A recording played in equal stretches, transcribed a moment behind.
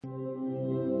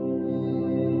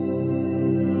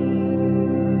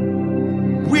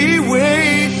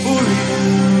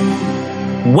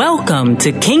Welcome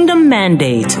to Kingdom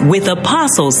Mandate with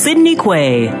Apostle Sidney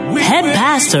Quay, head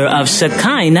pastor of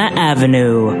Shekinah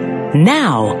Avenue.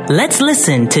 Now, let's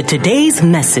listen to today's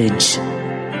message.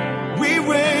 We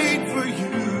wait for you.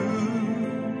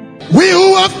 We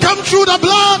who have come through the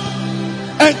blood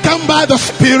and come by the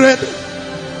Spirit,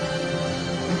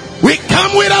 we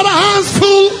come with our hands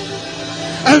full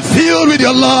and filled with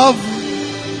your love.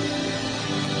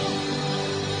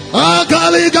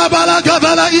 Agali gabala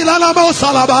gabala ilana mo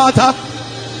salabata.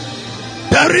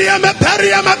 Periame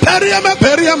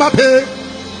pe.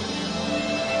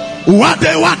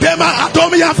 Wade ma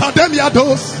atomia fademia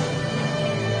dos.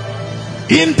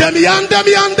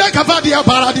 Indemiande kavadia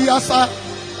paradiasa.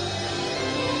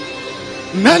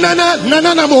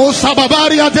 Nana mo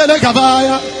sababaria dele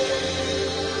gavaya.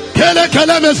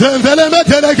 Kele me zenvele me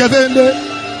dele gavende.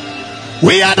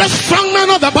 We are the strong men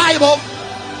of the Bible.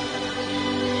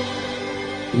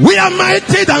 We are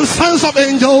mighty than sons of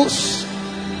angels,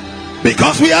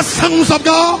 because we are sons of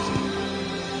God.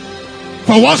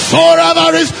 For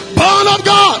whatsoever is born of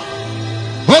God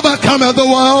overcometh the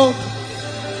world.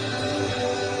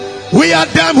 We are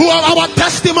them who have our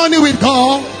testimony with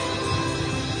God.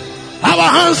 Our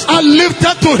hands are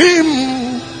lifted to Him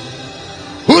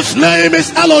whose name is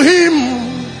Elohim.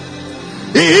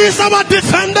 He is our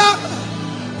defender.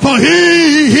 For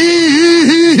He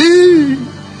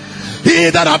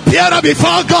that appeared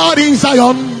before God in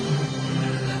Zion,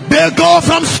 they go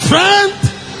from strength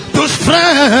to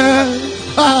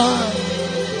strength.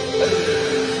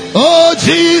 Oh,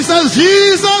 Jesus,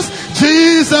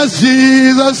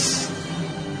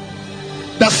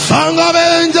 the song of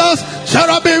angels,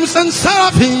 cherubims and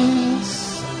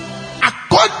seraphims,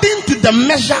 according to the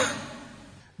measure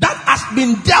that has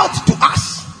been dealt to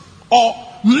us, or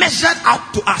measured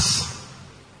out to us,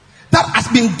 that has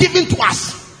been given to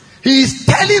us. He is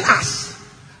telling us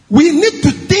we need to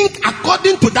think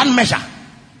according to that measure.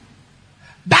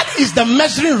 That is the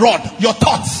measuring rod, your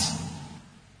thoughts.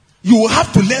 You will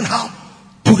have to learn how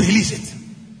to release it.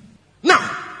 Now,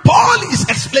 Paul is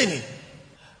explaining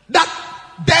that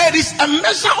there is a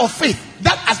measure of faith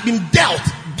that has been dealt,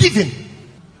 given,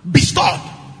 bestowed,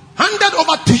 handed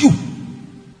over to you.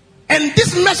 And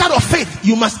this measure of faith,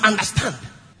 you must understand.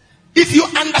 If you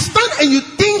understand and you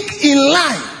think in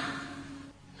line,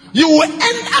 you will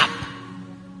end up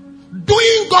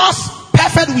doing God's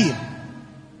perfect will,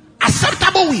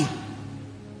 acceptable will,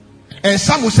 and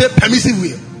some will say permissive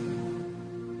will.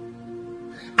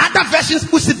 Other versions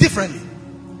put it differently.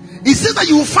 It says that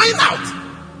you will find out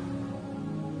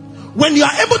when you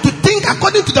are able to think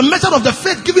according to the measure of the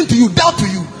faith given to you, dealt to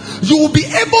you, you will be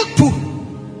able to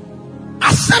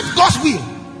accept God's will,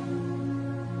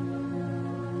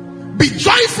 be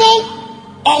joyful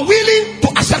or willing to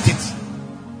accept it.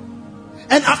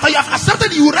 And after you have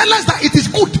accepted, you realize that it is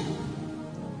good.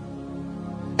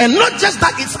 And not just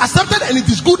that it's accepted and it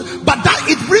is good, but that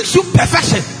it brings you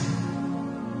perfection.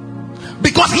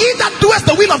 Because he that doeth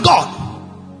the will of God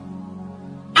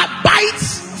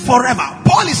abides forever.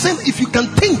 Paul is saying if you can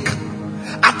think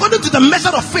according to the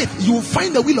measure of faith, you will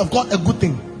find the will of God a good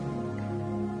thing.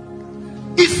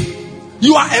 If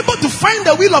you are able to find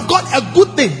the will of God a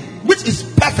good thing, which is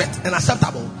perfect and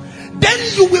acceptable, then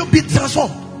you will be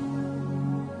transformed.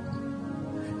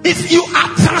 If you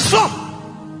are transformed,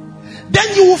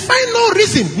 then you will find no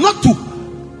reason not to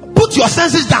put your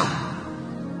senses down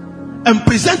and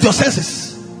present your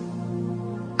senses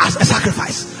as a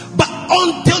sacrifice. But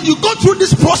until you go through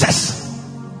this process,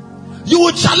 you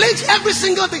will challenge every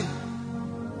single thing.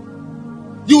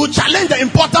 You will challenge the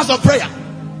importance of prayer,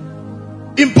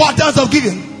 importance of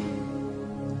giving,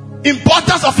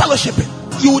 importance of fellowshipping.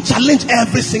 You will challenge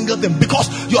every single thing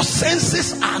because your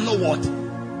senses are not what?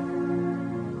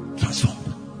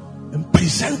 Transformed and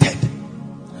presented.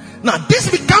 Now this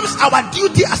becomes our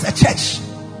duty as a church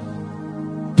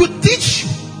to teach you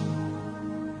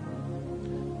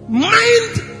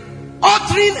mind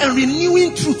altering and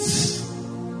renewing truths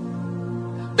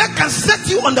that can set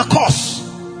you on the course.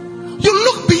 You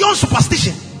look beyond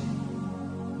superstition.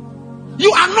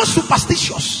 You are not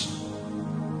superstitious.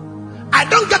 I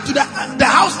don't get to the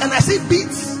house and I see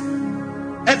beads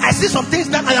and I see some things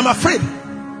that I am afraid.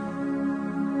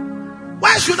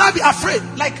 Why should I be afraid?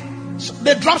 Like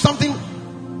they drop something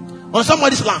on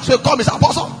somebody's land. So he called me, said,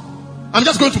 Apostle, I'm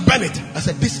just going to burn it. I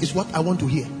said, this is what I want to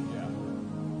hear.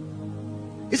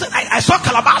 He said, I saw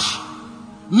calabash,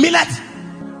 millet,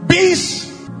 beans,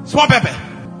 small pepper,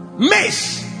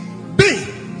 maize,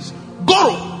 beans,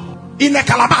 goro in a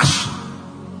calabash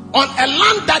on a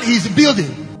land that he's building.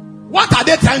 What are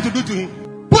they trying to do to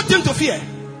him? Put him to fear.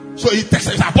 So he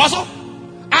texted, Apostle,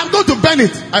 I'm going to burn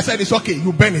it. I said, it's okay,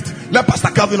 you burn it. Let Pastor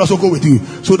Calvin also go with you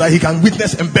so that he can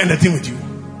witness and burn the thing with you.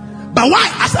 But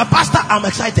why? As a pastor, I'm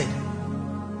excited.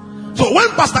 So when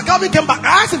Pastor Calvin came back,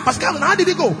 I asked him, Pastor Calvin, how did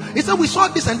it go? He said, we saw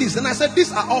this and this. And I said,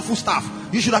 these are awful stuff.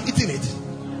 You should have eaten it.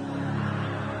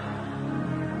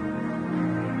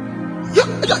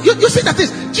 You see that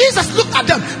this? Jesus looked at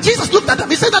them. Jesus looked at them.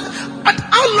 He said that,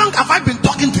 how long have I been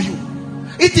talking to you?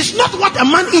 It is not what a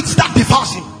man eats that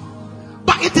defiles him,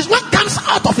 but it is what comes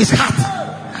out of his heart.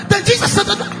 Then Jesus said,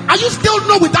 are you still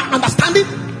not with that understanding?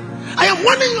 I am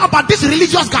warning you about these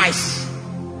religious guys.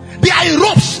 They are in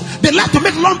robes. They like to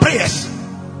make long prayers.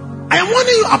 I am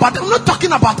warning you about them. I'm not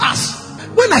talking about us.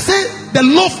 When I say the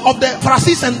loaf of the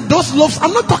Pharisees and those loaves,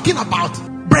 I'm not talking about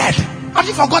bread. Have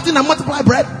you forgotten I multiply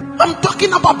bread? I'm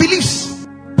talking about beliefs.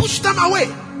 Push them away.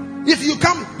 If you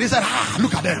come, they said,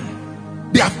 look at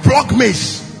them. They have plucked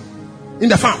maize in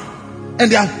the farm. And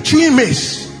they are chewing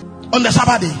maize on the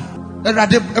Sabbath day.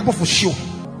 They're able for show.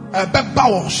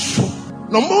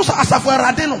 No most asafo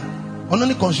radeno on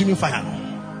only consuming fire.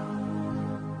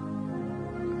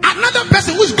 Another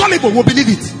person who is gullible will believe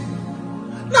it.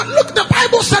 Now look, the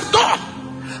Bible said God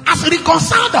has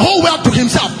reconciled the whole world to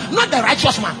himself, not the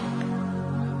righteous man.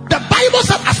 The Bible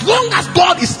said as long as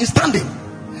God is standing,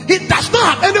 he does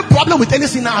not have any problem with any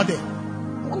sinner out there.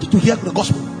 I want you to hear the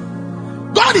gospel.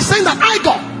 God is saying that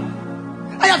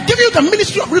I have given you the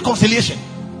ministry of reconciliation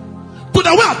to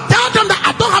the world. Tell them that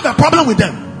I don't have a problem with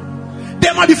them.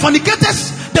 There might be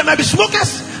fornicators, there might be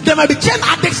smokers, there might be chain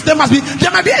addicts, there might be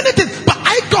anything. But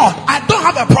God, I don't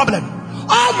have a problem.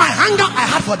 All my hunger I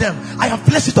had for them, I have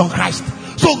placed it on Christ.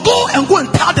 So go and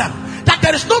tell them that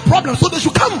there is no problem, so they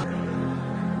should come.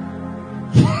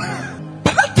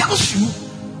 But that tells you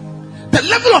the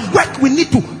level of work we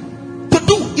need to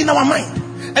do in our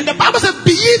mind. And the Bible says,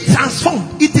 be ye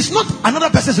transformed. It is not another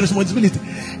person's responsibility.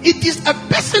 It is a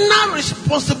personal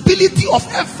responsibility of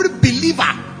every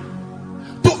believer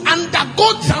to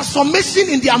undergo transformation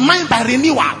in their mind by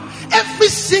renewal. Every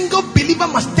single believer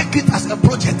must take it as a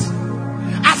project,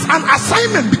 as an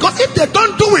assignment, because if they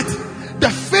don't do it, the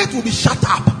faith will be shut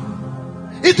up.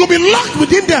 It will be locked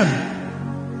within them.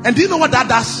 And do you know what that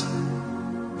does?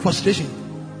 Frustration.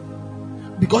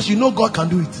 Because you know God can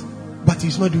do it, but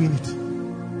he's not doing it.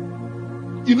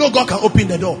 You know God can open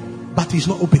the door, but he's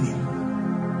not opening.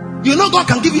 You know God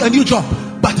can give you a new job,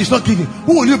 but he's not giving.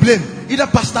 Who will you blame? Either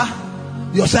pastor,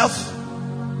 yourself,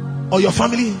 or your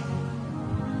family.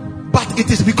 But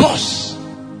it is because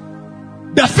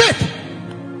the faith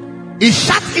is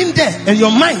shut in there and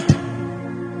your mind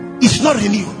is not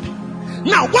renewed.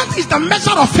 Now, what is the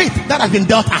measure of faith that has been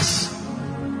dealt us?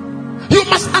 You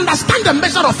must understand the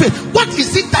measure of faith. What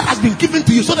is it that has been given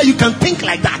to you so that you can think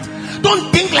like that?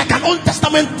 Don't think like an Old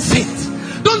Testament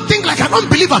saint. Don't think like an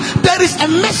unbeliever. There is a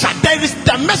measure. There is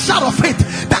the measure of faith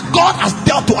that God has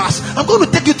dealt to us. I'm going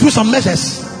to take you through some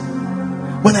measures.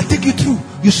 When I take you through,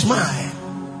 you smile.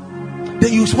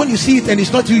 Then when you see it and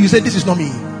it's not you, you say, this is not me.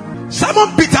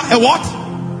 Simon Peter, a what?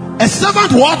 A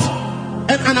servant what?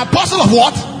 And an apostle of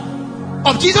what?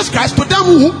 Of Jesus Christ. To them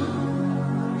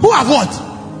who have what?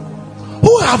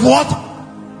 Who have what?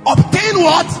 Obtained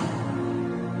what?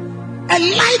 A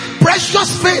like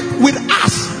precious faith with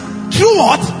us through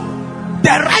what? The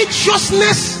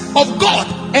righteousness of God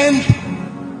and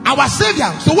our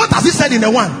Savior. So what has he said in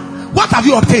the one? What have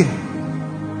you obtained?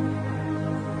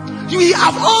 We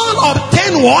have all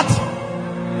obtained what?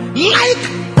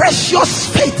 Like precious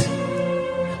faith.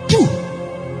 2.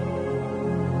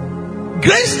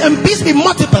 Grace and peace be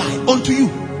multiplied unto you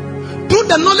through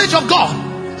the knowledge of God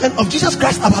and of Jesus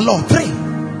Christ our Lord. 3.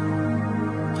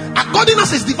 According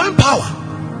as his divine power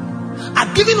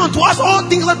are given unto us all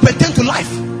things that pertain to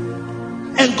life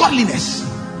and godliness.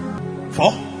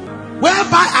 4.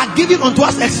 Whereby are given unto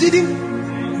us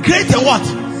exceeding great and what?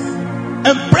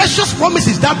 And precious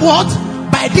promises, that what?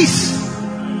 By this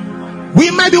we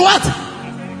may be what?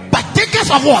 Partakers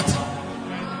of what?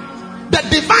 The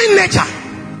divine nature,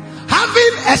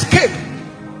 having escaped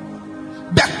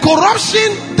the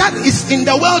corruption that is in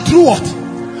the world through what?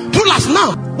 Through lust.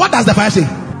 Now, what does the Bible say?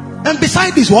 And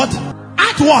beside this what?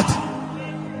 At what?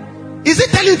 Is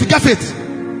it telling you to get faith?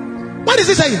 What is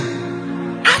it saying?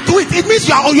 Add to it. It means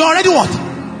you're already what?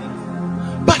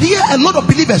 But here a lot of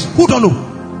believers who don't know.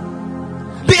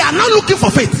 They are not looking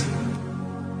for faith.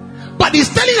 But he's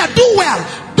telling you, do well.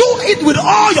 Do it with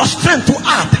all your strength to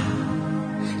add.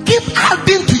 Keep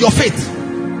adding to your faith.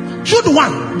 Jude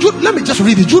 1. Let me just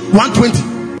read it. Jude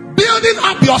 1:20. Building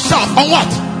up yourself on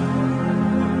what?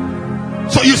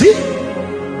 So you see?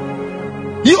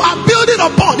 You are building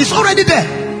upon. It's already there.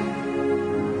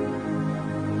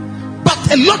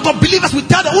 But a lot of believers will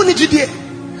tell the only GDA.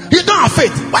 You don't have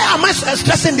faith. Why am I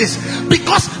stressing this?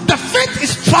 Because the faith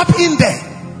is trapped in there.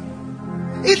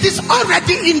 It is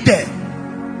already in there.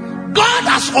 God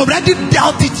has already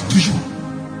dealt it to you.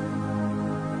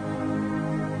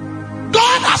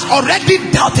 God has already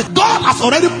dealt it. God has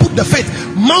already put the faith.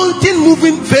 Mountain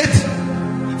moving faith,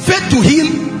 faith to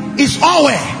heal is all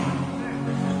where?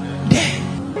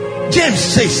 There. James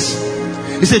says,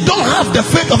 he said, don't have the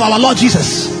faith of our Lord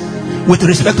Jesus with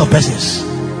respect of persons.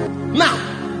 Now,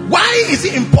 why is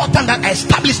it important that I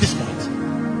establish this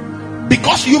point?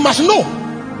 Because you must know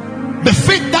the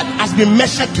faith that has been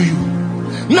measured to you.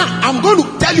 Now, I'm going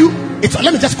to tell you,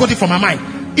 let me just quote it from my mind.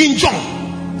 In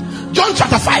John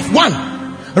chapter 5,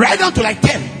 1, right down to like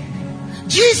 10,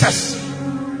 Jesus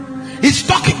is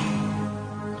talking.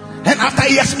 And after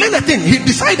he explained the thing, he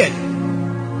decided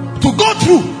to go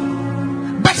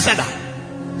through Bethsaida.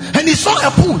 And he saw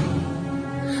a pool.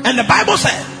 And the Bible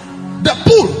said the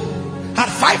pool had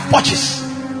 5 porches.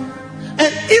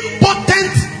 And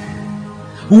impotent,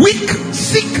 weak,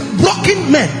 sick,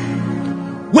 broken men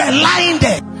were lying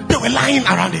there. They were lying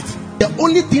around it. The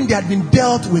only thing they had been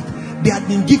dealt with, they had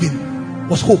been given,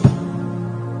 was hope.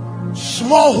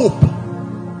 Small hope.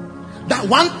 That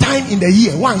one time in the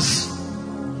year, once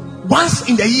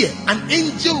in the year, an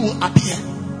angel will appear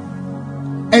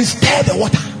and stir the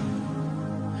water.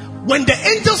 When the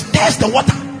angel stirs the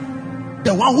water,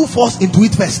 the one who falls into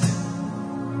it first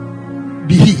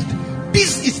be healed.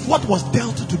 This is what was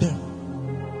dealt to them.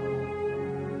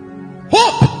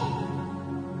 Hope,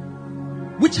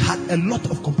 which had a lot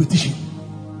of competition.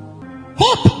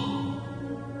 Hope,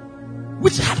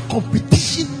 which had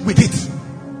competition with it.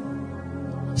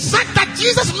 Such that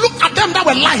Jesus looked at them that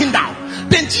were lying down.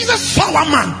 Then Jesus saw one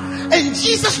man, and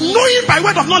Jesus, knowing by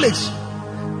word of knowledge,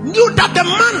 knew that the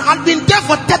man had been there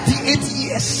for 38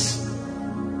 years.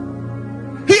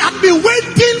 He had been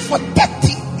waiting for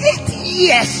 38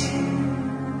 years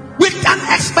with an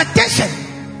expectation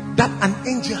that an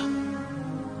angel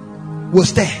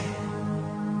was there.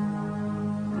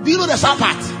 Do you know the sad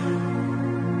part?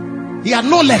 He had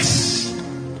no legs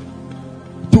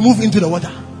to move into the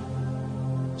water.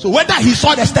 So whether he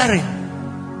saw the stirring,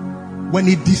 when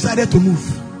he decided to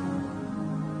move,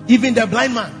 even the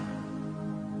blind man,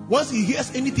 once he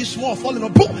hears anything small falling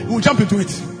on, boom, he will jump into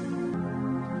it.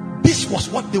 This was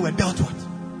what they were dealt with.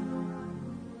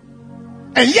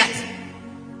 And yet,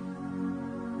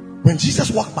 when Jesus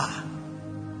walked by,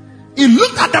 he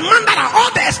looked at the man that had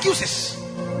all the excuses.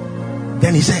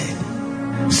 Then he said,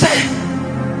 "Sir,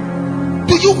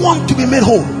 do you want to be made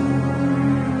whole?"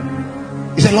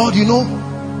 He said, "Lord, you know,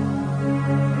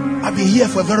 I've been here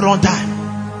for a very long time.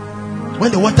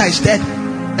 When the water is dead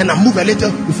and I move a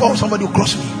little before somebody will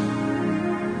cross me."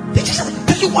 Then Jesus said,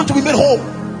 "Do you want to be made whole?"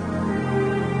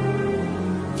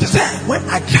 He said, "When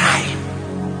I die."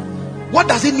 What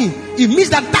does it mean? It means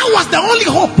that was the only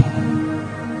hope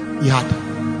he had.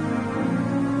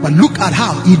 But look at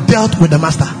how he dealt with the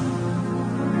master.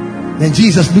 Then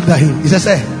Jesus looked at him. He said,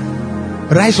 "Sir,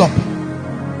 rise up.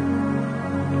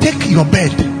 Take your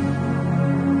bed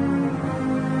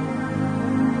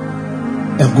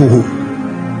and go home."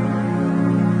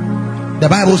 The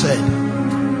Bible said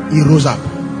he rose up,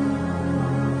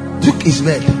 took his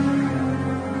bed.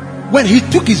 When he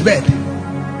took his bed,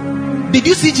 did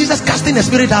you see Jesus casting the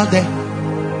spirit out there?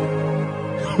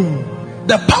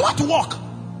 The power to walk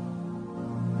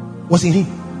was in him.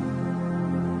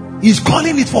 He's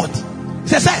calling it forth. He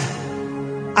said, "Sir,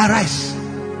 arise."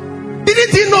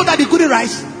 Didn't he know that he couldn't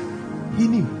rise? He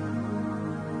knew.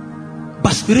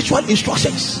 But spiritual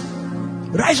instructions: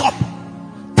 rise up,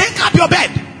 take up your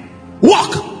bed,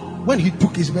 walk. When he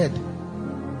took his bed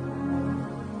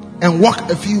and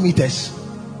walked a few meters,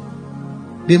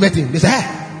 they met him. They said, "Hey,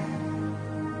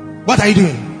 what are you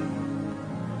doing?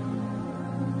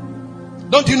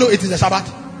 Don't you know it is a Sabbath?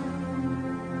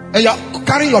 And you're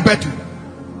carrying your bed too.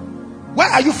 Where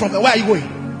are you from and where are you going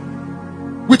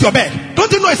with your bed?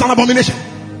 Don't you know it's an abomination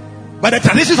by the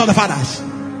traditions of the fathers?"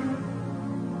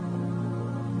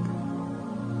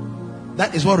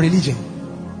 That is what religion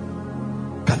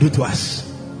can do to us.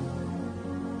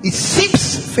 It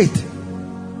seeps faith.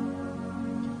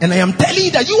 And I am telling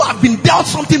you that you have been dealt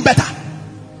something better.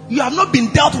 You have not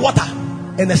been dealt water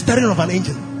and the stirring of an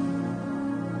angel.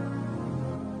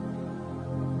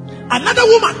 Another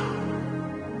woman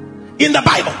in the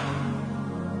Bible,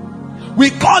 we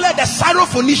call her the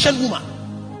Syrophoenician woman.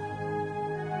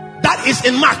 That is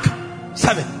in Mark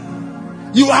 7.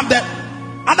 You have the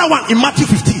other one in Matthew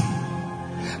 15.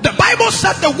 The Bible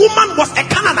said the woman was a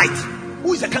Canaanite.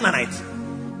 Who is a Canaanite?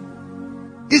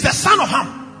 He's the son of Ham.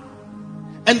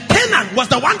 And Canaan was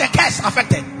the one the curse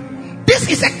affected. This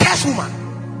is a cursed woman.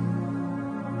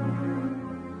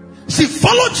 She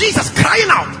followed Jesus crying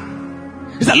out.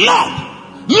 He said, Lord,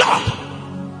 Lord,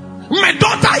 my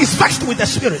daughter is vexed with the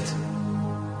spirit.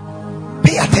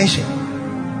 Pay attention.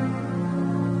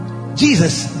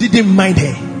 Jesus didn't mind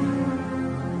her.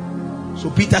 So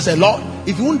Peter said, Lord,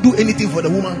 if you won't do anything for the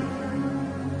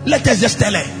woman, let us just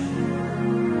tell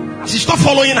her. She stopped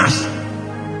following us.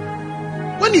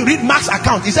 When you read Mark's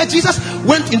account, he said Jesus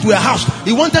went into a house.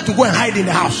 He wanted to go and hide in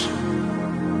the house.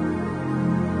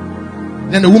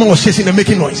 Then the woman was chasing and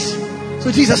making noise.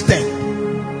 So Jesus turned.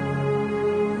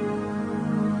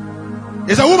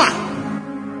 He said, woman,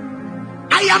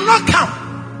 I am not come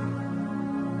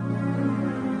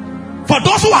for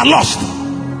those who are lost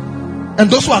and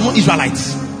those who are not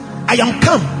Israelites. I am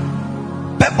come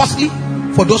purposely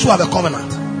for those who have a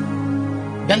covenant.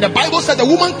 Then the Bible said the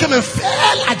woman came and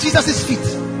fell at Jesus'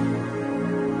 feet.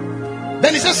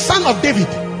 Then he said, son of David.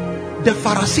 The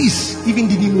Pharisees even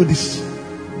didn't know this.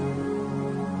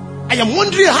 I am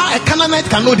wondering how a Canaanite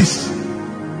can know this.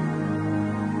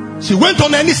 She went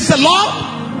on her knees. She said, Lord,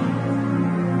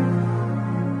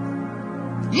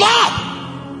 Lord,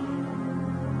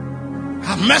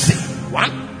 have mercy.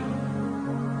 One.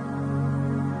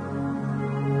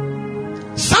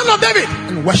 Son of David.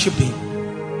 And worshipped him.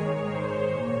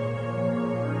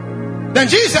 Then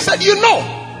Jesus said, you know,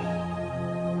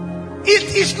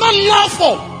 it is not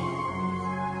lawful,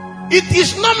 it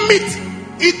is not meet,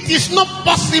 it is not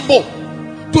possible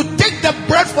to take the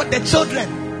bread for the children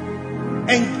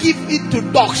and give it to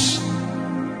dogs.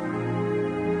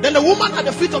 Then the woman at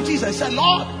the feet of Jesus said,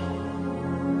 Lord,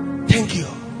 thank you.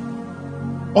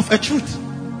 Of a truth,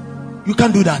 you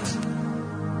can't do that.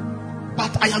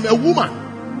 But I am a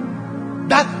woman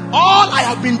that all I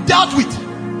have been dealt with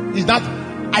is that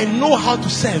I know how to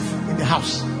serve in the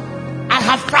house. I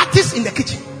have practiced in the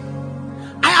kitchen.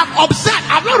 I have observed.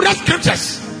 I have not read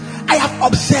scriptures. I have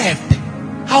observed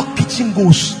how kitchen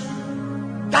goes.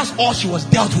 That's all she was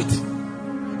dealt with.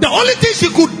 The only thing she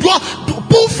could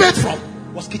pull faith from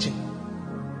was kitchen.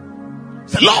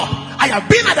 Say, Lord, I have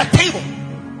been at the table.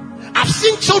 I've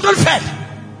seen children fed.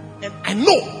 And I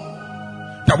know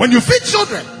that when you feed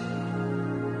children,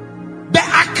 there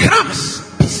are crumbs,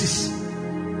 pieces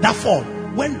that fall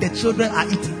when the children are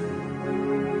eating.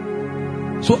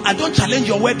 So I don't challenge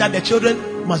your word that the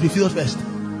children must be filled first.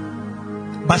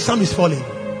 But some is falling.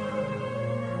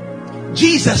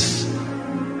 Jesus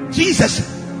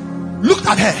looked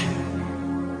at her,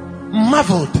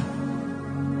 marveled.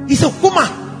 He said, woman,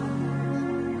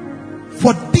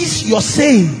 for this you're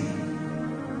saying,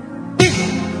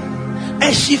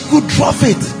 and she could drop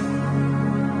it.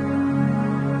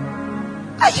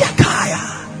 Ayakaya.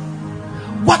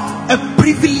 What a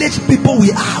privileged people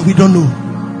we are, we don't know.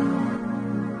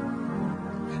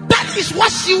 That is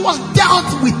what she was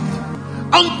dealt with.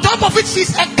 On top of it,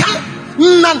 she's a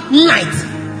Canaanite,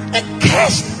 a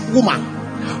cursed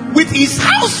woman with his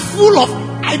house full of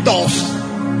idols.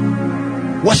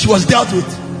 What she was dealt with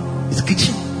is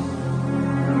kitchen.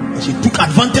 And she took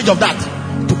advantage of that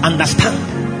to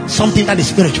understand something that is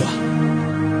spiritual.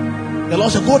 The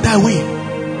Lord said, go thy way.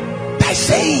 Thy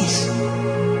sayings.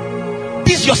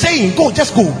 This you're saying, go,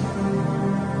 just go.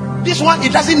 This one,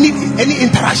 it doesn't need any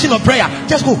interaction or prayer.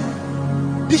 Just go.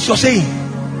 This you're saying.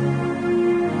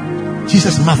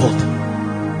 Jesus marveled.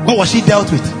 What was she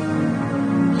dealt with?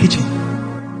 Kitchen.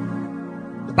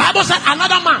 The Bible said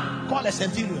another man called a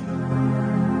centurion.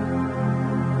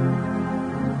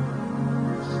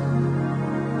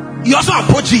 He also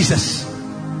approached Jesus.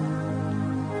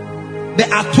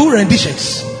 There are two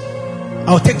renditions.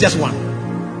 I'll take just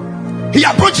one. He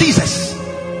approached Jesus.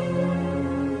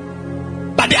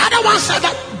 But the other one said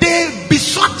that they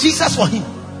besought Jesus for him.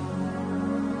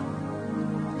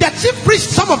 The chief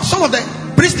priest, some of the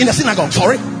priests in the synagogue,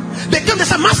 they came, they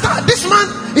said, Master, this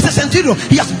man is a centurion.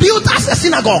 He has built us a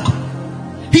synagogue.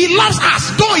 He loves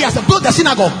us. Though he has built the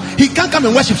synagogue, he can't come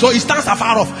and worship. So he stands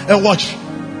afar off and watch.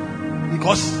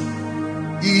 Because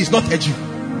he is not a Jew.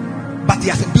 But he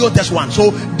has built this one.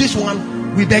 So this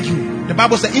one, we beg you. The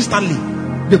Bible said instantly,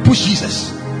 they pushed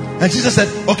Jesus. And Jesus said,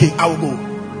 okay, I will go.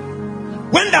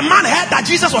 When the man heard that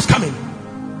Jesus was coming,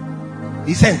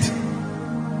 he sent.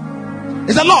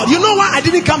 He said, Lord, you know why I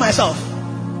didn't come myself?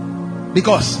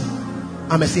 Because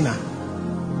I'm a sinner.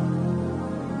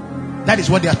 That is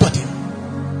what they are taught him.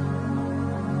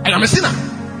 I am a sinner.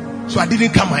 So I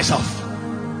didn't come myself.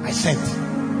 I sent.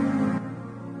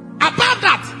 Above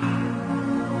that,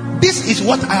 this is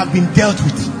what I have been dealt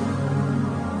with.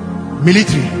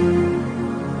 Military.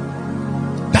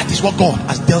 That is what God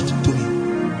has dealt to me.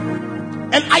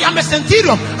 And I am a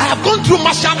centurion. I have gone through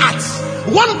martial arts,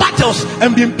 won battles,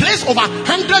 and been placed over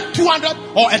 100, 200,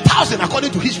 or 1,000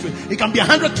 according to history. It can be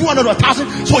 100, 200, or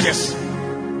 1,000 soldiers.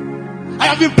 I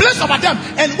have been placed over them.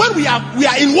 And when we are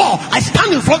in war, I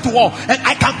stand in front of war and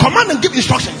I can command and give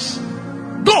instructions.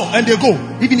 Go, and they go,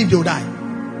 even if they will die.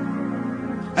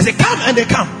 I say, come, and they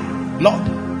come. Lord,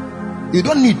 you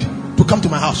don't need to come to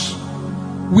my house.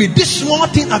 With this small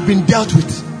thing I've been dealt with.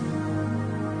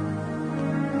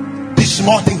 This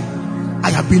small thing I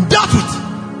have been dealt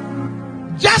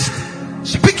with. Just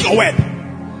speak your word.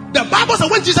 The Bible says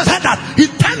when Jesus heard that, he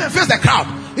turned and faced the crowd.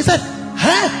 He said,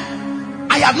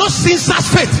 I have not seen such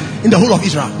faith in the whole of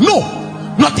Israel. No,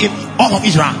 not in all of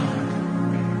Israel.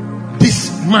 This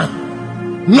man,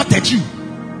 not a Jew,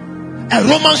 a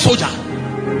Roman soldier,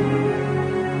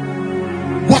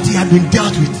 what he had been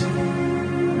dealt with,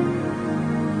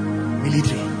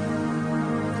 military,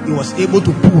 he was able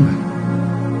to pull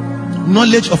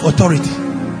knowledge of authority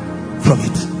from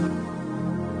it.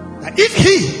 If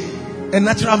he, a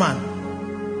natural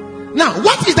man, now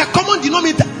what is the common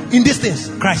denominator in these things?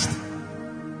 Christ.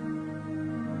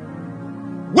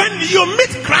 When you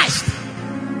meet Christ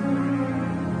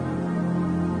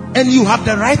and you have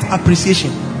the right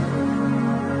appreciation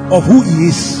of who he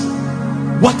is,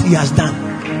 what he has done,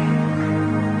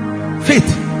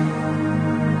 faith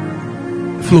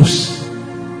flows.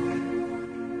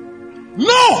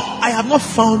 No, I have not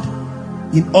found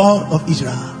in all of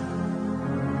Israel.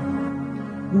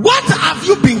 What have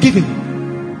you been given?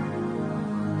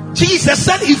 Jesus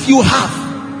said, if you have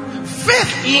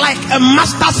faith like a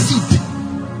mustard seed,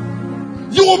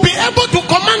 you will be able to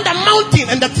command the mountain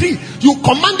and the tree. You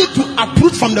command it to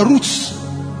uproot from the roots,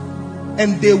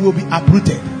 and they will be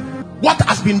uprooted. What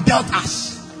has been dealt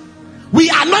us, we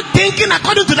are not thinking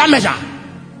according to that measure.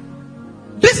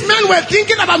 These men were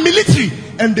thinking about military,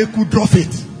 and they could drop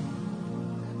it.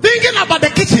 Thinking about the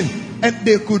kitchen, and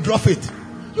they could drop it.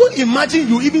 You imagine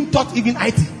you even taught even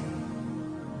IT,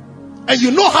 and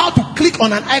you know how to click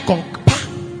on an icon,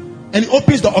 and it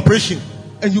opens the operation,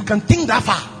 and you can think that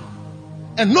far,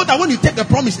 and know that when you take a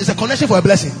promise, it's a connection for a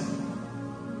blessing.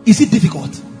 Is it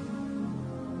difficult?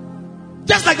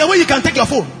 Just like the way you can take your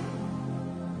phone,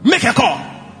 make a call,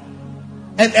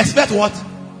 and expect what?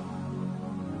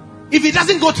 If it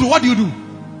doesn't go through, what do?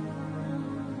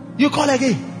 You call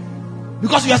again,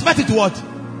 because you expect it to what?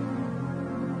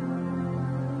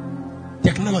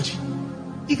 Technology.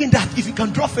 Even that, if you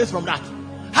can draw faith from that,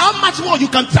 how much more you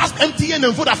can trust MTN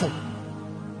and Vodafone,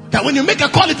 that when you make a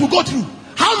call it will go through.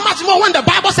 How much more when the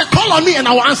Bible said call on me and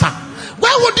I will answer?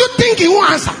 Where would you think he will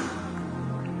answer?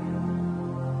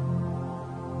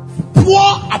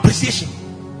 Poor appreciation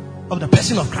of the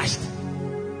person of Christ.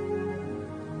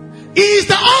 He is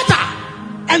the author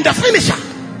and the finisher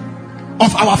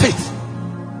of our faith.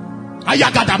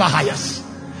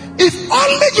 If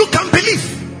only you can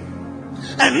believe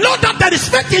and know that there is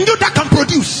faith in you that can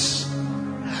produce.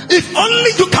 If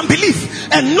only you can believe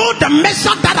and know the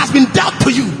measure that has been dealt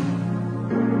to you.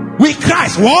 With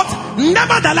Christ, what?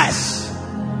 Nevertheless,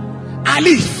 I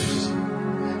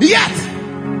live. Yet,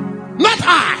 not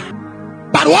I,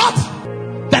 but what?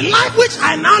 The life which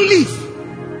I now live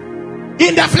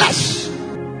in the flesh,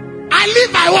 I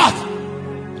live by what?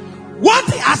 What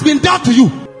has been dealt to you?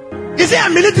 Is it a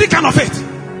military kind of faith?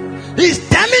 He's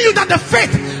telling you that the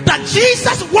faith that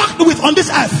Jesus walked with on this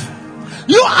earth,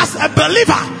 you as a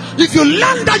believer, if you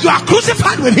learn that you are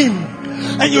crucified with him,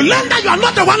 and you learn that you are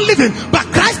not the one living, but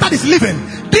Christ that is living,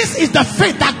 this is the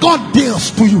faith that God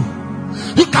deals to you.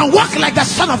 You can walk like the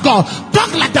Son of God,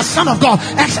 talk like the Son of God,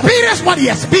 experience what he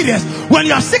experienced. When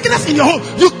you have sickness in your home,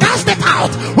 you cast it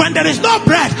out. When there is no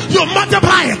bread, you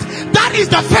multiply it. That is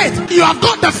the faith. You have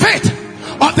got the faith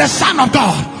of the Son of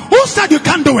God. Who said you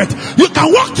can't do it? You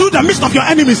can walk through the midst of your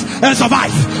enemies and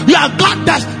survive. You have got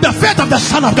the faith of the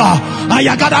Son of God. I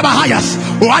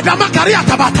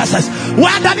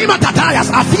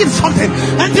feel something.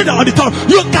 Enter the auditorium.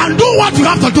 You can do what you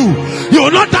have to do. You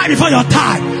will not die before your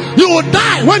time. You will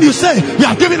die when you say you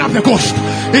have given up the ghost.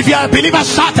 If you are a believer,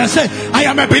 shout and say, I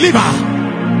am a believer.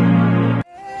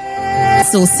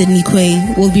 So Sydney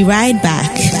Quay will be right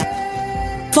back.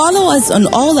 Follow us on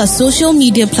all our social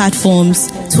media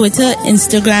platforms: Twitter,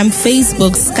 Instagram,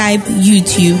 Facebook, Skype,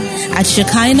 YouTube at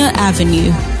Shekinah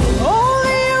Avenue.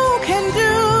 Only you can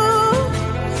do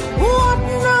what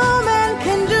no man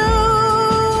can do.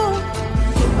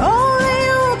 Only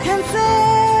you can say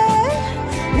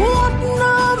what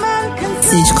no man can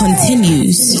say. Message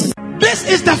continues. This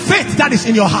is the faith that is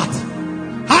in your heart.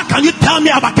 How can you tell me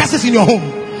about curses in your home?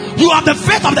 You have the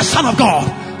faith of the Son of God.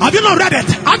 Have you not read it?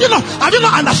 Have you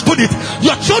not understood it?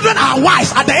 Your children are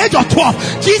wise. At the age of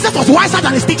 12, Jesus was wiser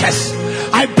than his teachers.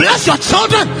 I bless your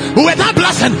children with that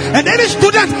blessing, and any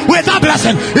student with that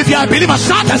blessing. If you are a believer,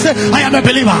 shout and say, I am a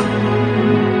believer.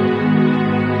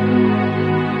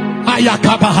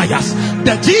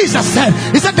 That Jesus said,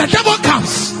 he said, the devil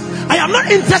comes. I am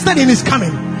not interested in his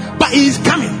coming, but he is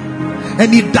coming,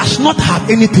 and he does not have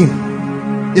anything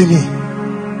in me.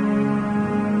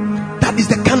 That is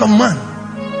the kind of man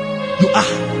you are,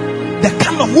 the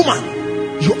kind of woman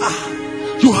you are.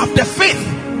 You have the faith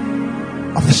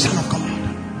of the Son of God.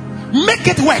 Make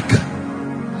it work.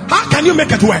 How can you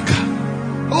make it work?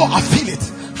 Oh, I feel it.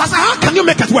 I said, how can you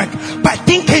make it work? By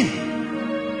thinking.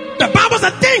 The Bible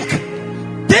said, think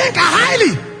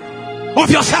highly of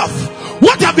yourself.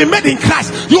 What you have been made in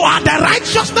Christ. You are the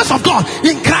righteousness of God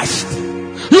in Christ.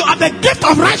 You are the gift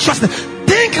of righteousness.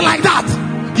 Think like that.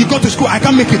 You go to school, I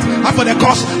can't make it. After the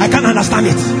course, I can't understand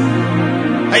it.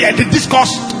 This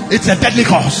course, it's a deadly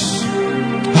course.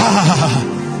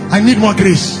 I need more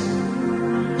grace.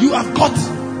 You have got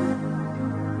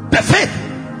the faith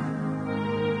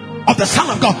of the Son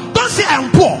of God. Don't say I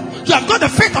am poor. You have got the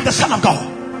faith of the Son of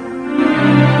God.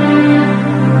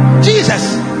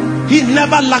 Jesus, he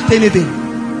never lacked anything.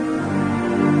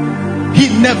 He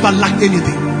never lacked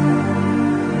anything.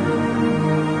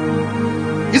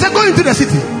 He said, go into the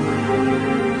city.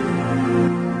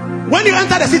 When you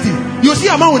enter the city, you see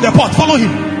a man with a pot. Follow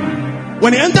him.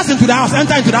 When he enters into the house,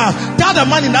 enter into the house. Tell the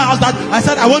man in the house that I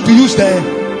said I want to use the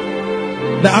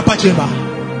upper chamber.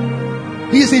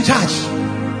 He is in charge,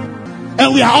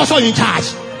 and we are also in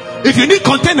charge. If you need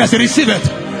containers, receive it.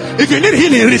 If you need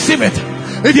healing, receive it.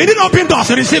 If you need open doors,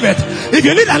 receive it. If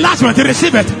you need enlargement,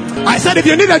 receive it. I said if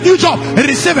you need a new job,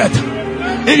 receive it.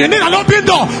 If you need an open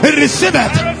door, receive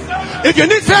it. If you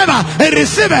need favor,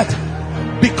 receive it.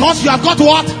 Because you have got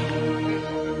what?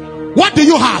 What do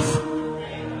you have?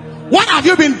 What have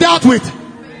you been dealt with?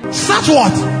 Such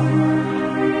what?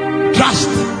 Trust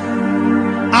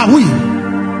are we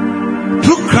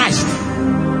through Christ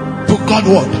to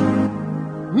Godward.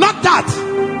 Not that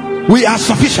we are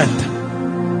sufficient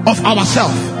of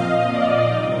ourselves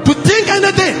to think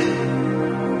anything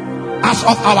as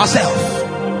of ourselves,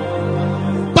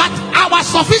 but our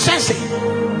sufficiency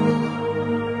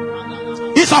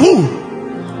is of who?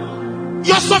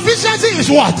 Your sufficiency is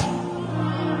what?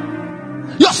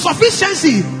 Your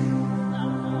sufficiency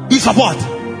is of what?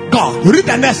 God. You read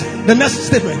the next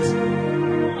statement.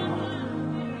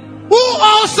 Who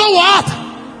also what?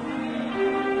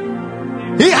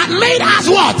 He had made us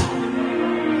what?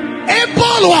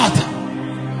 Able what?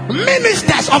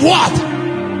 Ministers of what?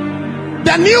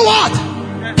 The new what?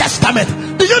 Testament.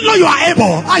 Do you know you are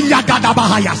able? I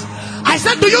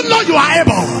said, do you know you are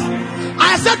able?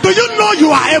 I said, do you know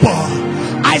you are able?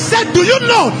 I said, do you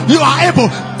know you are able?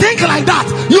 Think like that.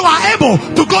 You are able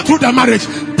to go through the marriage.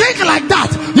 Think like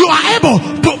that. You are able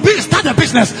to start a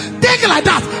business. Think like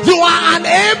that. You are an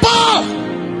able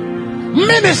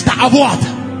minister of what?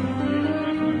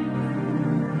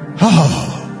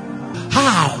 Oh,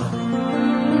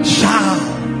 how shall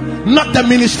not the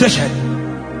ministration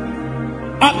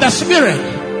of the Spirit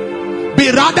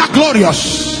be rather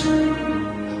glorious?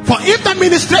 For if the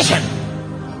ministration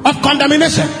of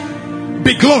condemnation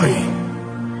be glory,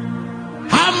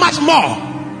 how much more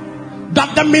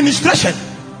that the ministration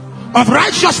of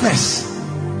righteousness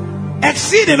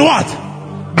exceed in what?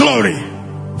 Glory.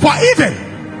 For even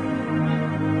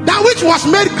that which was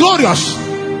made glorious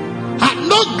had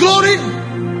no glory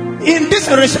in this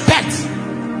respect,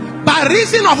 by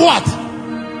reason of what?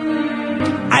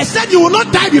 I said you will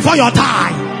not die before your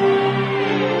time.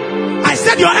 I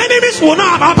said your enemies will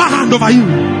not have upper hand over you.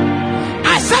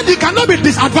 I said you cannot be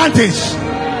disadvantaged.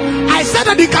 I said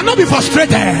that you cannot be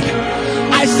frustrated.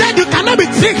 I said you cannot be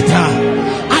tricked.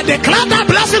 I declare that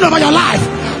blessing over your life.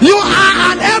 You are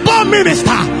an able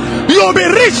minister. You'll be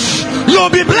rich.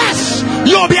 You'll be blessed.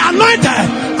 You'll be anointed.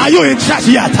 Are you in church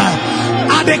yet?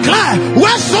 I declare,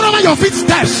 wheresoever your feet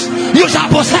steps, you shall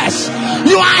possess.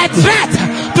 You are a threat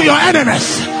to your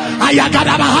enemies.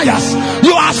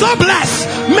 You are so blessed.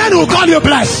 Men will call you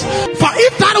blessed. For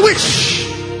if that which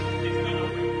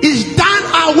is done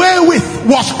away with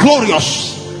was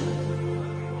glorious,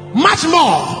 much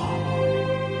more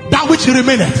that which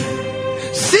remaineth.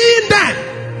 Seeing then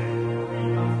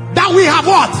that we have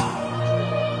what?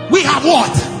 We have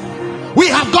what? We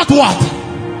have got what?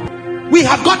 We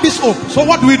have got this hope. So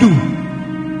what do?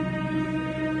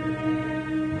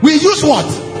 We use what?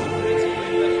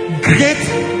 Great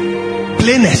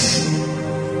plainness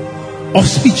of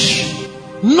speech.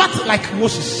 Not like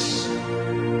Moses.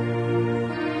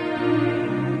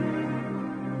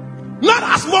 Not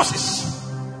as as Moses,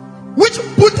 which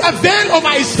put a veil over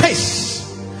his face,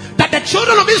 that the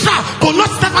children of Israel could not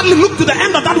steadfastly look to the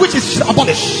end of that which is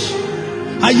abolished.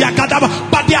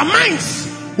 But their minds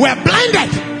were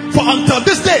blinded, for until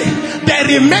this day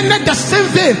they remained the same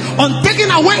veil,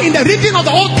 untaken away in the reading of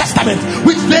the Old Testament,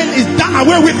 which veil is done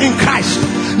away with in Christ.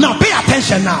 Now pay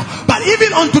attention now. But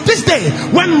even unto this day,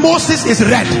 when Moses is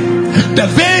read, the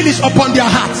veil is upon their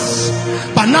hearts.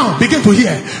 But now begin to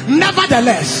hear.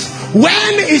 Nevertheless,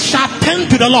 when it shall turn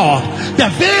to the Lord, the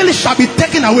veil shall be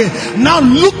taken away. Now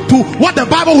look to what the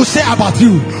Bible will say about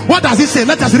you. What does it say?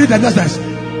 Let us read the next verse.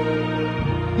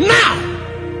 Now,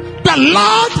 the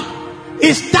Lord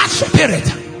is that Spirit,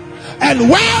 and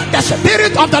where the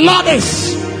Spirit of the Lord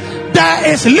is, there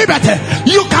is liberty.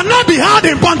 You cannot be held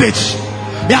in bondage.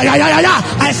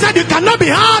 I said you cannot be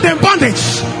held in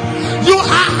bondage. You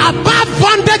are above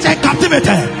bondage and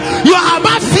captivity. You are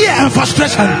above fear and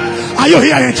frustration. Are you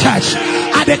here in church?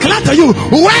 I declare to you,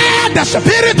 where the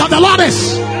Spirit of the Lord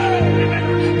is,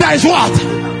 there is what?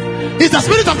 Is the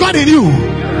Spirit of God in you?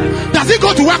 Does he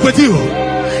go to work with you?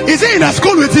 Is he in a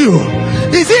school with you?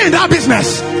 Is he in that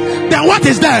business? Then what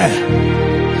is there?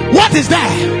 What is there?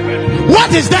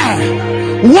 What is there?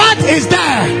 What is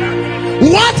there?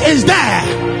 What is there?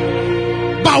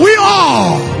 But we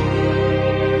all,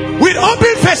 with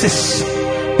open faces,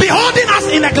 beholding us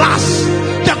in a glass,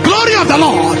 the glory of the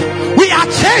Lord, we are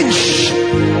changed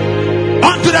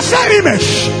unto the same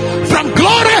image, from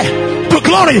glory to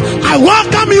glory. I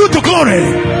welcome you to glory,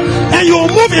 and you will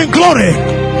move in glory.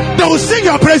 They will sing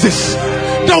your praises.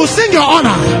 They will sing your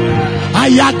honor.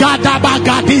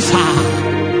 Ayagadabagadisa.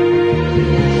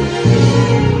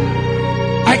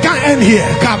 I can't end here.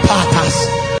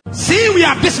 See, we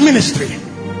have this ministry.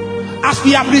 As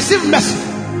we have received mercy,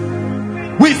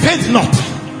 we faint not.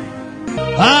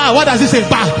 What does it say?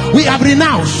 But we have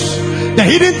renounced the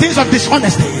hidden things of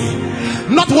dishonesty,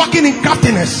 not walking in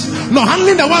craftiness, nor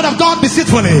handling the word of God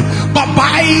deceitfully, but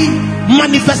by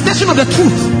manifestation of the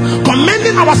truth,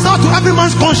 commending ourselves to every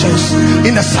man's conscience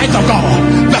in the sight of God.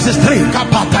 Verses 3.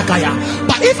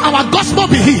 But if our gospel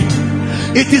be hid,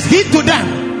 it is hid to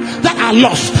them that are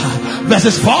lost.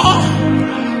 Verses 4.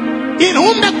 In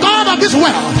whom the God of this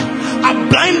world have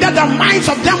blinded the minds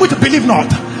of them which believe not,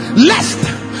 lest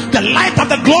the light of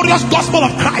the glorious gospel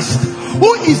of Christ,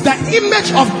 who is the image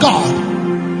of God,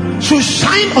 should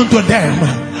shine unto them.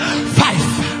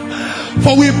 5.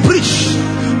 For we preach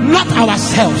not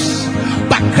ourselves,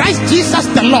 but Christ Jesus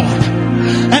the Lord,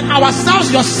 and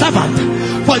ourselves your servant,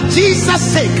 for Jesus'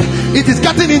 sake. It is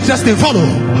getting interesting. Follow.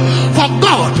 For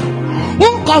God,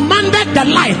 who commanded the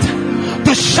light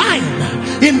to shine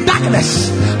in darkness,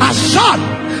 has shone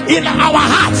in our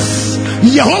hearts,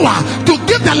 Jehovah, to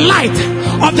give the light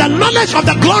of the knowledge of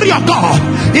the glory of God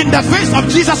in the face of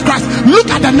Jesus Christ. Look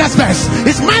at the next verse.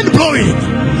 It's mind-blowing.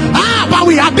 But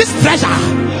we have this treasure.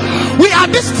 We have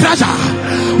this treasure.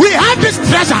 We have this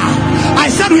treasure. I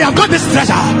said we have got this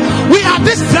treasure. We have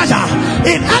this treasure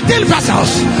in earthen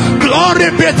vessels. Glory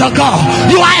be to God.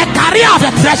 You are a carrier of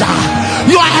a treasure.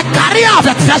 You are a carrier of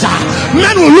a treasure.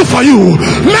 Men will look for you.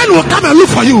 Men will come and look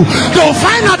for you. They will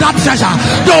find out that treasure.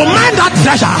 They will mine that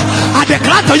treasure. I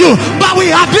declare to you, but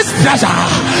we have this treasure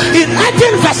in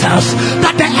earthen vessels,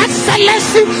 that the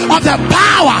excellency of the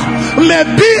power may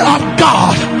be of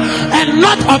God and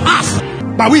not of us.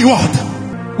 But we what?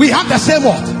 We have the same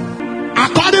what?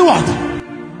 According what?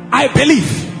 I believe,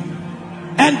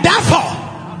 and therefore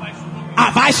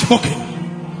have I spoken.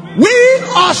 We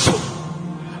also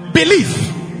believe,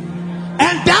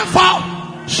 and therefore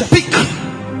speak.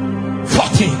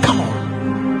 14. Come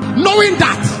on. Knowing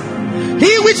that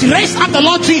he which raised up the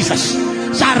Lord Jesus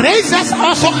shall raise us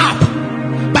also up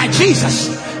by Jesus,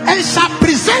 and shall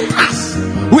present us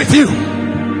with you.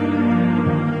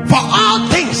 For all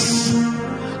things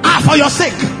are for your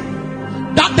sake,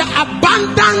 that the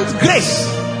abundant grace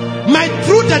might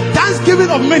through the thanksgiving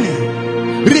of many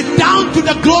redound to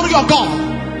the glory of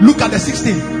God. Look at the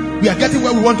 16. We are getting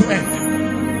where we want to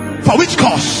end. For which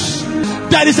cause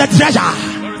there is a treasure,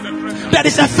 there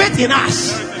is a faith in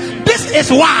us. This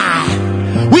is why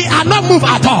we are not moved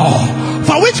at all.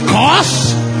 For which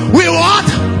cause we what?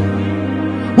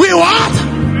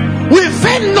 We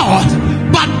faint not,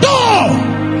 but though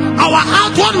our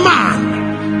outward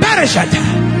man perisheth,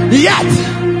 yet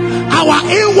our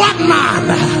inward man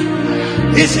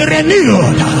is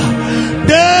renewed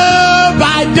day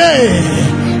by day.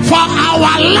 For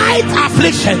our light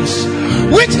afflictions,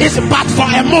 which is but for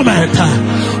a moment,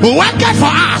 worketh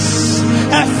for us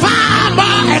a far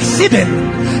more exceeding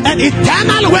and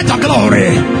eternal weight of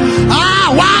glory.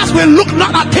 Whilst we look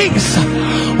not at things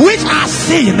which are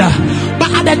seen, but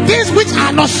are the things which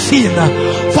are not seen.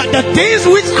 For the things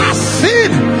which are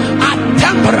seen are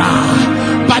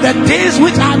temporal, but the things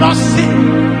which are not seen,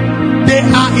 they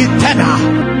are eternal.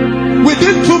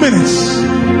 Within 2 minutes,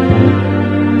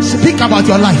 speak about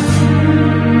your life.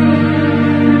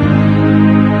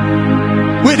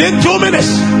 Within 2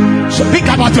 minutes, speak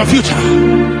about your future.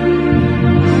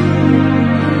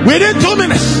 Within 2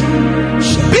 minutes,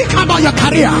 speak about your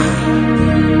career.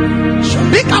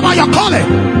 Speak about your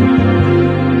calling.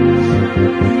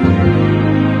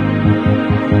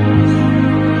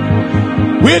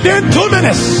 Within 2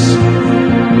 minutes,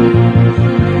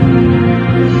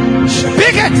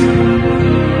 speak it.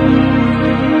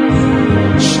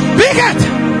 Speak it.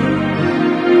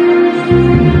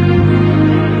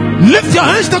 Lift your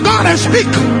hands to God and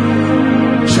speak.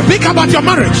 Speak about your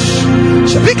marriage.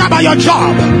 Speak about your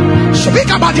job. Speak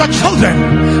about your children.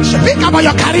 Speak about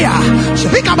your career.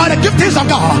 Speak about the giftings of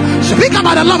God. Speak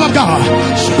about the love of God.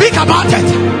 Speak about it.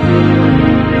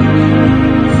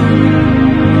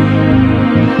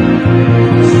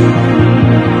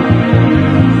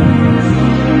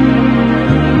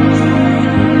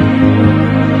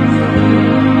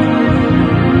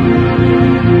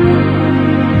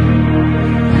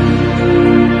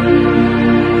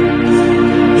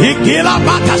 Igila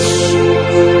batas,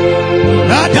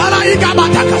 Nadala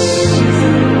igabatakas,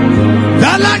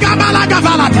 Dalagabala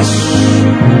gavalatas,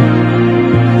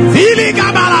 Vili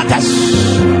gabalatas.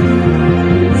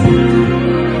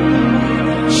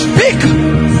 Speak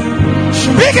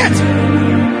it.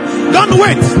 Don't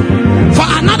wait for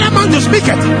another man to speak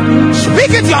it.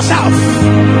 Speak it yourself.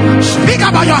 Speak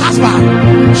about your husband.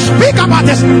 Speak about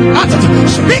this attitude.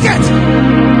 Speak it.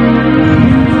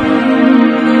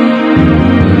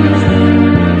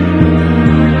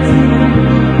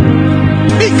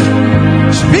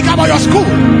 Speak about your school.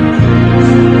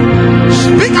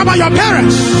 Speak about your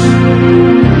parents.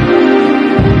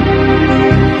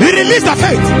 Release the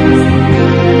faith.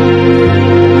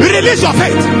 Release your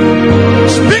faith.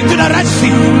 Speak to the Red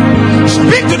Sea.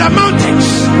 Speak to the mountains.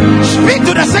 Speak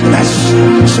to the sickness.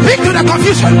 Speak to the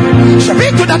confusion.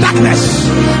 Speak to the darkness.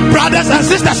 Brothers and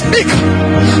sisters, speak.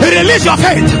 Release your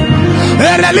faith.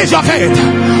 Release your faith.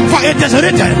 For it is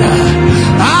written,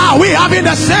 we have in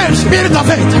the same spirit of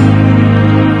faith.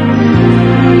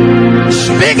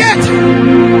 Speak it.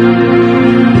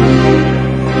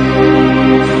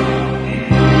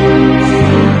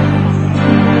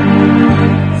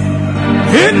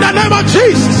 In the name of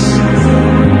Jesus.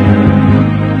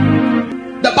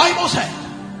 The Bible said,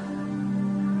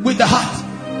 with the heart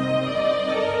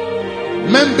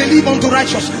men believe unto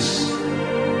righteousness,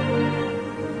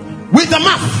 with the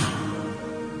mouth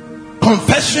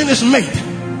confession is made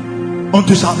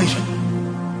unto salvation.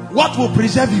 What will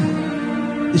preserve you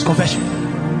is confession.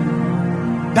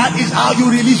 That is how you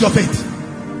release your faith.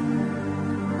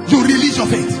 You release your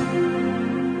faith.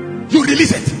 You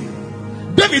release it.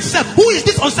 David said, who is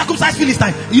this uncircumcised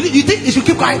Philistine? You think he should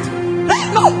keep quiet?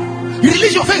 No. You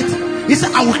release your faith. He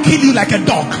said, I will kill you like a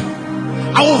dog.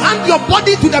 I will hand your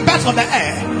body to the birds of the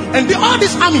air. And all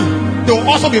this army, they will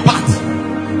also be part.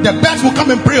 The birds will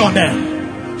come and prey on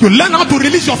them. You learn how to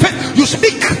release your faith. You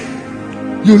speak.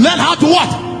 You learn how to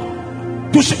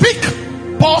what? To speak.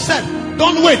 Paul said,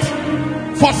 don't wait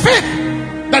for faith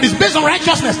that is based on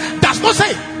righteousness. Does not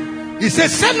say. He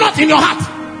says, say not in your heart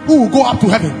who will go up to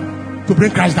heaven to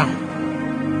bring Christ down.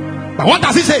 But what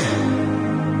does he say?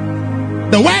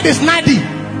 The word is nigh thee.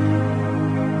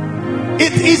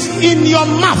 It is in your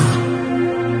mouth.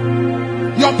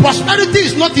 Your prosperity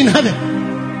is not in heaven.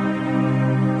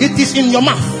 It is in your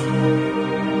mouth.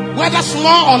 Whether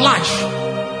small or large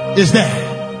is there.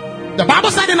 The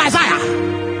Bible said in Isaiah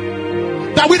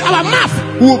that with our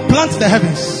mouth we will plant the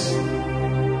heavens.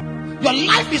 Your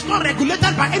life is not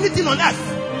regulated by anything on earth.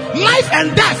 Life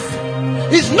and death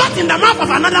is not in the mouth of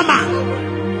another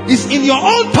man. It's in your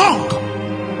own tongue.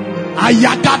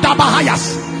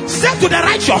 Say to the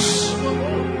righteous,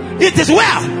 it is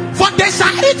well, for they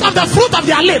shall eat of the fruit of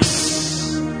their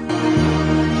lips.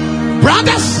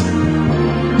 Brothers,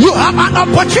 you have an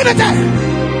opportunity.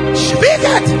 Speak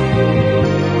it.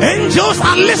 Angels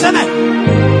are listening.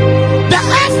 The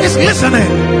earth is listening.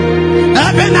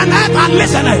 Heaven and earth are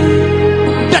listening.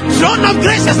 The throne of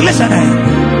grace is listening.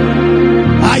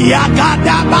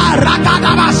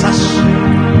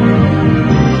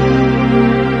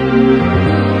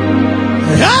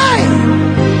 Hey!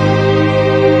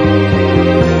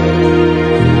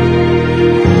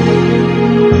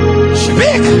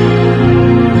 Speak.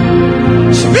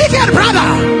 Speak it, brother.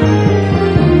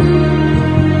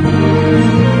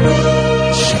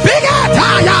 Speak it.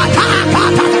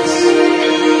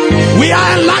 We are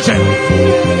enlarging.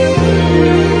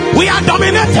 are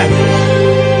dominated.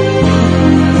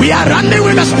 We are running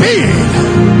with the speed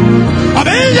of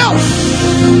angels.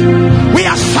 We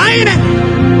are shining.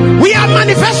 We are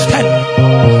manifesting.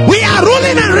 We are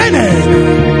ruling and reigning.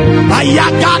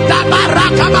 Ayagada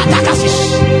barakabatakas.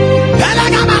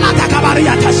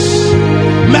 Pelagamanatakabaryatas.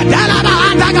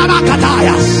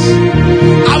 Medalabahandagamakatayas.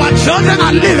 Our children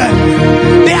are living.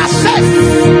 They are safe.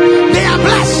 They are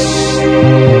blessed.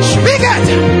 Speak it.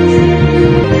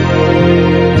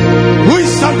 Who is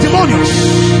sanctimonious?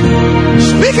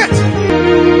 Speak it.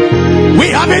 We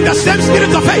have in the same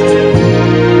spirit of faith.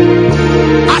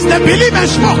 As they believe and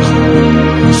spoke,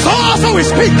 so also we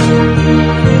speak.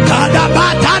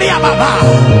 Kadabataria baba.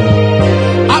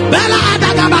 Abela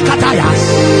adagabakatayas.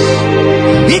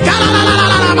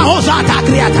 Ikalalalalala mahosata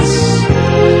kriatas.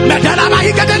 Medelama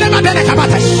ikadele madele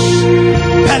kabatas.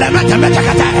 Pelemete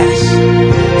metakatas.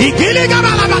 Ikili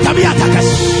gamala matabiatakas.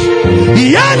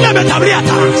 Yende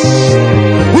metabriatas.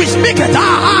 We speak it.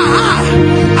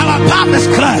 Our path is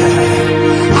clear.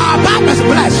 Our path is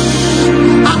blessed.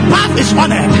 Our path is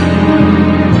honored.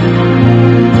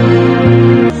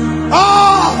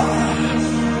 Oh,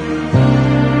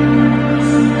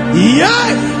 yeah.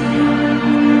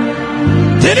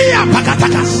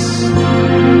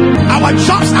 Our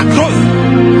jobs are growing.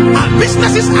 Our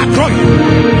businesses are growing.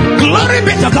 Glory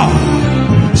be to God.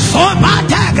 So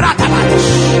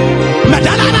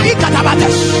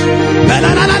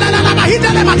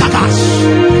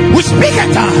we speak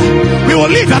it. We will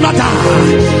live and not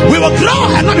die. We will grow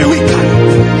and not be weak.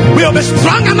 We will be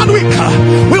strong and not weak.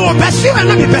 We will pursue and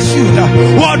not be pursued. We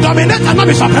will dominate and not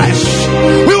be suppressed.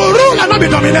 We will rule and not be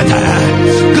dominated.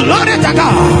 Glory to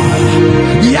God.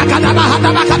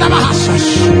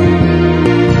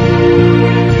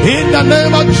 In the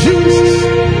name of Jesus.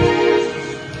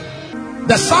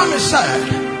 The psalmist said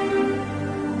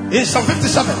in Psalm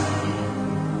 57,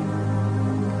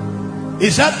 he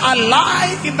said, I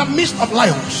lie in the midst of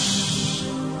lions,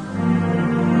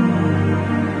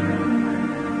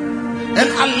 and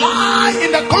I lie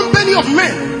in the company of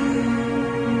men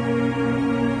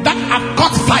that have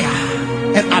caught fire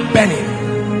and are burning.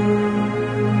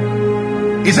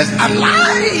 He says, I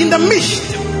lie in the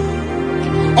midst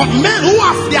of men who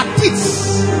have their teeth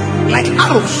like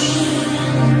arrows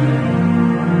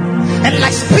and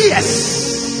like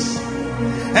spears,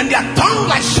 and their tongue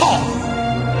like sword.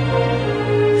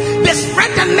 They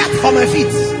spread the net for my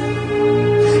feet,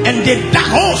 and they dug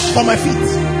holes for my feet.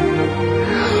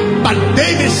 But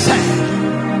David said,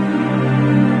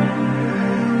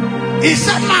 he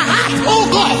said, my heart, oh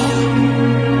God,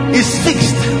 is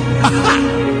fixed.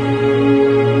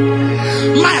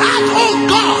 My heart, oh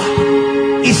God,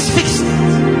 is fixed.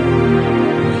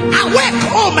 Awake,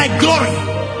 oh my glory.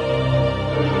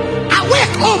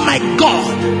 Awake, oh my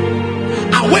God.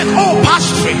 Awake, oh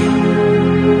pastry.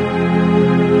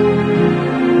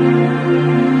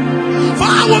 For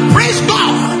I will praise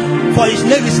God, for his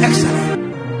name is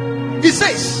excellent. He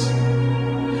says,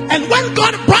 and when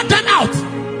God brought them out,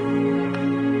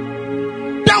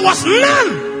 there was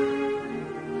none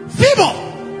feeble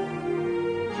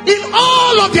in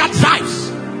all of their tribes.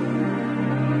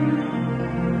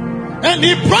 And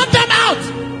he brought them out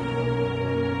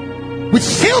with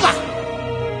silver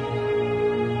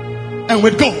and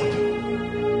with gold.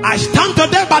 I stand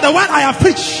today by the word I have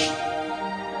preached.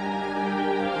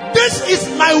 This is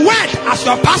my word as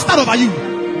your pastor over you.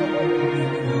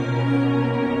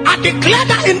 I declare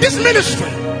that in this ministry,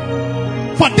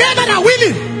 for they that are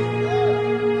willing,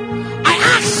 I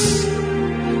ask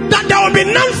that there will be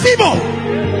none feeble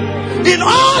in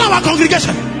all our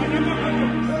congregation.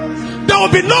 There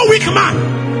will be no weak man,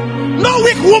 no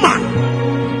weak woman,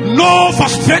 no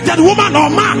frustrated woman or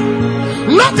man,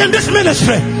 not in this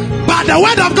ministry. By the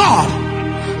word of God,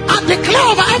 I declare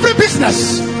over every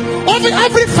business, over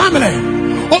every family,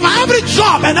 over every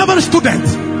job and every student,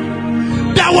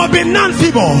 there will be none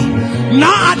feeble.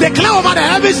 Now I declare over the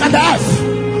heavens and the earth,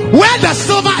 where the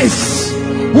silver is,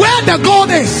 where the gold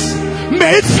is,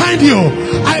 may it find you.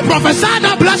 I prophesy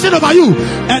that blessing over you.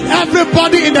 And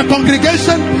everybody in the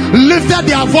congregation lifted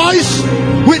their voice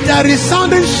with a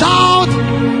resounding shout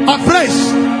of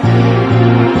praise.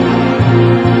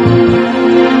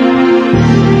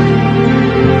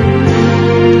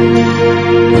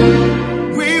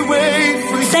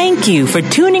 Thank you for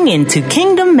tuning in to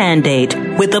Kingdom Mandate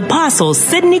with Apostle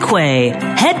Sidney Quay,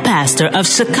 head pastor of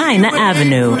Shekinah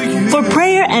Avenue. For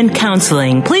prayer and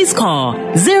counseling, please call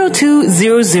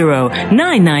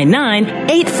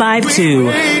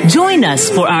 0200-999-852. Join us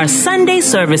for our Sunday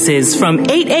services from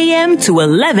 8 a.m. to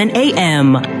 11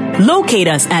 a.m. Locate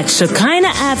us at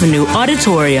Shekinah Avenue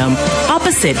Auditorium,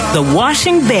 opposite the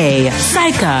Washing Bay,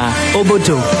 Saika,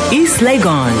 Obodo, East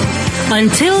Legon.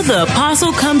 Until the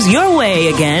apostle comes your way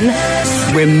again,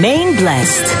 remain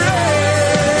blessed.